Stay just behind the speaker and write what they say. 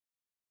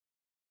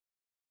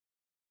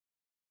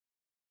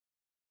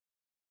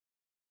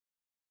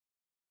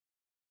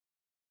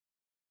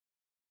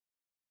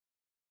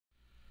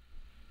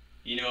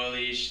You know,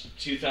 Elish,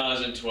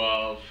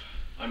 2012.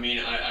 I mean,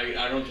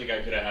 I don't think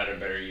I could have had a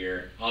better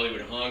year.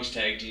 Hollywood Honks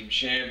Tag Team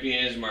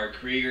Champions, Mark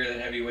Krieger, the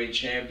heavyweight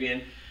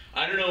champion.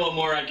 I don't know what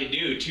more I could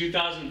do.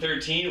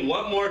 2013,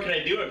 what more can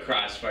I do at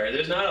Crossfire?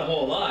 There's not a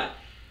whole lot.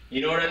 You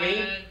know what I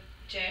mean?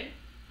 Jay?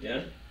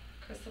 Yeah?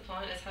 Chris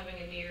LaPlante is having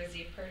a New Year's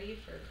Eve party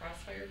for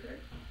Crossfire group,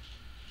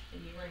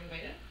 and you weren't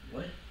invited?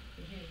 What?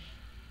 Mm-hmm.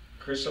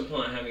 Chris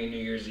LaPlante having a New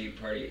Year's Eve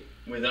party.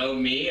 Without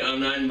me, I'm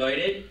not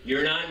invited.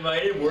 You're not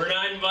invited. We're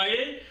not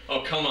invited.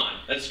 Oh, come on.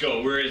 Let's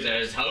go. Where is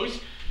that? His house?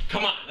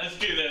 Come on. Let's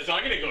do this.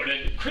 I'm going to go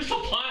to Chris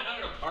LaPlante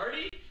having a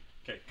party?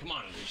 Okay, come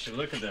on, Alicia.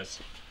 Look at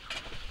this.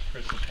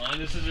 Chris LaPlante,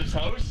 this is his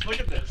house. Look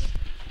at this.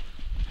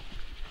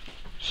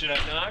 Should I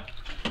knock?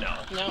 No.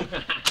 No.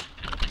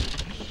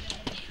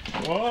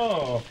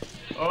 Whoa.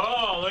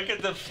 Oh, look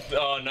at the...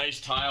 Oh, nice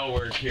tile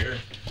work here.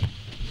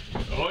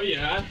 Oh,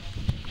 yeah.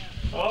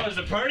 Oh, there's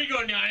a party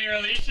going down here,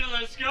 Alicia.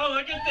 Let's go.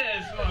 Look at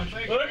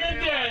this. Look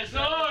at this.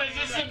 Oh,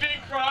 is this a big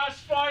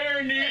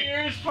Crossfire New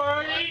Year's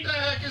party? What the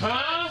heck is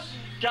huh? this?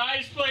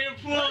 Guys playing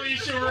pool,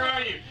 Alicia, where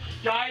are you?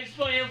 Guys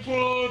playing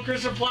pool,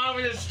 Chris LaPlante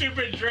with a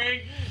stupid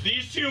drink.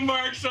 These two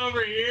marks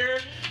over here.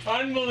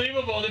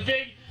 Unbelievable. The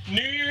big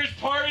New Year's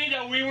party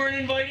that we weren't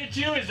invited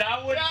to? Is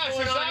that what's going on? That's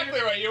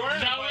exactly right. You weren't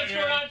Is that what's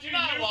going on too? You're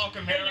not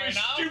welcome here right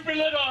now. Stupid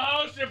little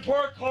house in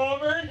Port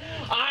Colborne.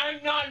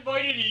 I'm not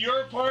invited to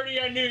your party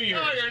on New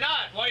Year's. No, you're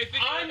not. Why do you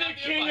think I'm the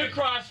king of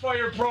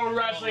Crossfire Pro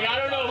Wrestling. I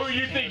don't know who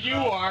you think you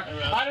are.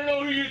 I don't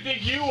know who you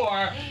think you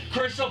are.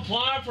 Chris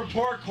LaPlante from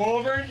Port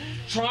Colborne,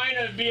 trying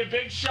to be a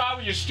big shot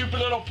with your stupid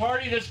little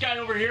party. This guy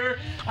over here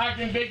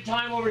acting big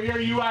time over here.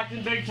 You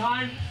acting big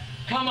time.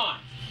 Come on.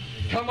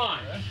 Come on.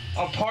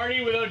 A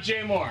party without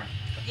Jay Moore.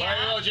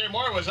 Yeah. Party Jay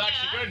Moore was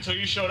actually good until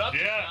you showed up.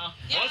 Yeah.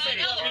 I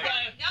think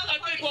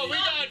what we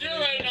gotta do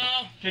right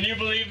now. Can you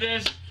believe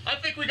this? I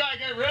think we gotta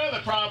get rid of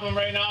the problem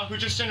right now. Who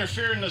just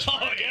interfered in this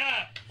party. Oh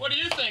yeah. What do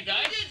you think,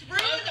 guys? Just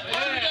ruined the Should we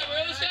get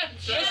rid of this guy?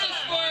 This is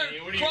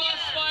for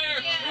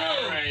Crossfire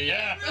crew. Right,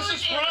 yeah. This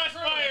is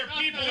Crossfire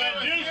people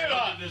that do Look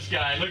stuff. at this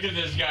guy. Look at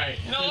this guy.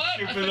 You know This what?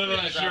 stupid little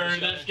shirt.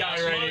 This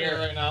guy right here.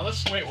 Right now.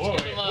 Let's Wait, whoa,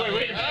 wait a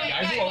minute,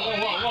 guys.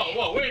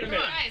 Whoa, wait a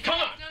minute. Come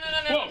on.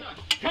 Whoa,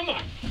 come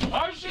on.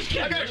 I was just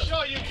kidding. I gotta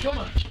show you. Come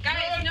on.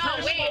 Guys, no,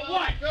 wait.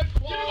 What? Good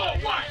You know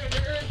what?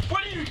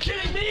 What are you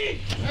kidding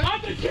me?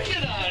 I'm the king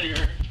of out of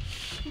here.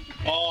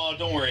 Oh,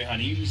 don't worry,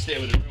 honey. You can stay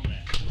with the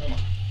roommate. Come on.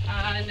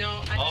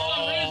 No. For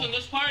some reason,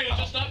 this party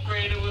just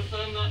upgraded with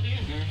them not being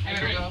here. I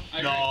agree.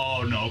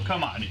 No,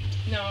 come on.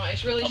 No,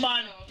 it's really Come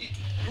on.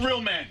 Real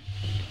men.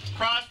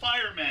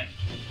 Crossfire men.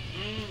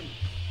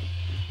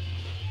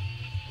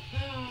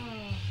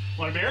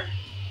 Want a beer?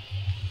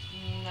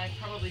 I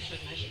probably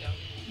shouldn't. I should go.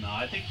 No,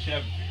 I think you should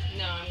have a beer.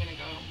 No, I'm gonna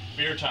go.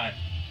 Beer time.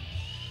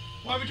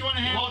 Why would you want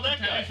to hang out with that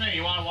guy? Anything.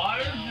 You want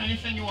water? No.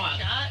 Anything you want.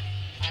 Shot?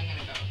 I'm gonna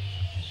go.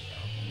 I should go.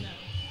 No.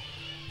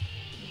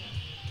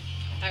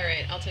 All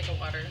right, I'll take a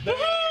water. There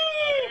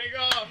you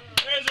go.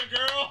 There's a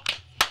girl.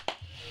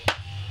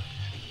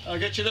 I'll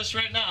get you this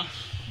right now.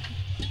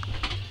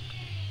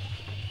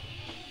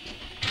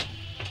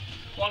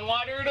 One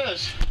water it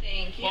is.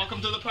 Thank you.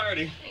 Welcome to the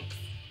party. Thanks.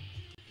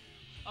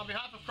 On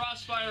behalf of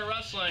Crossfire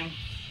Wrestling,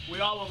 we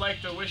all would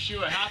like to wish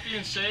you a happy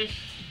and safe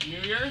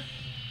New Year.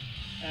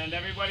 And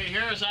everybody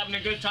here is having a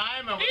good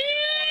time, and we're looking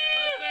forward to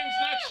good things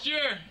next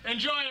year.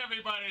 Enjoy,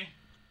 everybody.